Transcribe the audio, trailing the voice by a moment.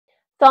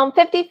Psalm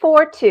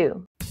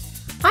 54:2.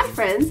 Hi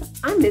friends,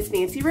 I'm Miss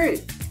Nancy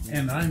Ruth.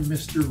 And I'm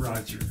Mr.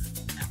 Roger.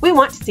 We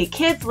want to see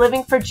kids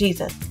living for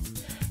Jesus.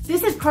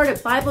 This is part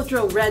of Bible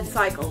Drill Red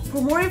Cycle.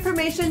 For more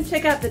information,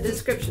 check out the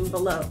description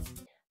below.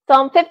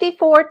 Psalm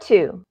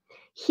 54:2.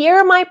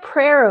 Hear my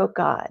prayer, O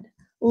God.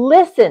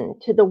 Listen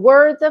to the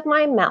words of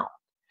my mouth.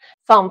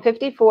 Psalm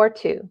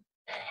 54:2.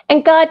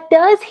 And God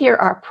does hear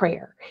our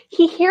prayer.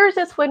 He hears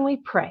us when we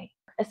pray,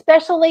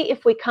 especially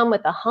if we come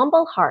with a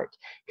humble heart,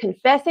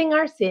 confessing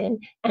our sin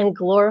and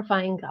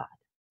glorifying God.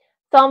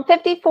 Psalm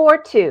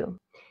 54:2.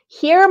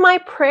 Hear my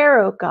prayer,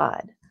 O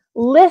God.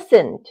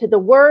 Listen to the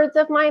words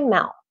of my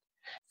mouth.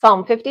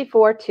 Psalm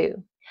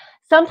 54:2.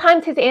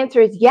 Sometimes his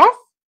answer is yes.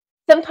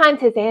 Sometimes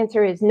his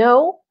answer is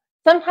no.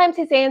 Sometimes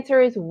his answer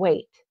is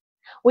wait.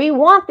 We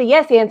want the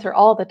yes answer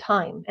all the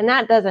time, and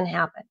that doesn't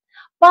happen.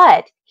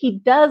 But he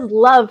does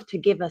love to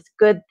give us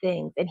good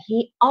things, and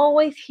he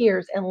always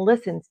hears and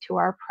listens to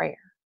our prayer.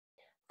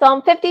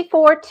 Psalm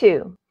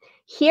 54:2.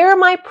 Hear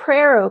my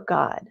prayer, O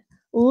God.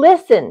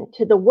 Listen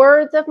to the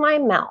words of my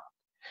mouth.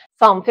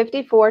 Psalm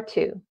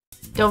 54:2.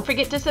 Don't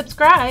forget to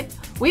subscribe.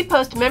 We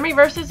post memory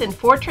verses in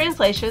 4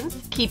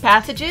 translations, key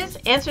passages,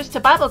 answers to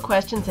Bible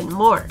questions, and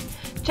more.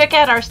 Check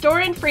out our store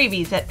and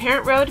freebies at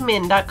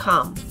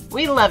parentroadmin.com.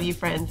 We love you,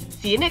 friends.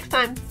 See you next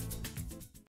time.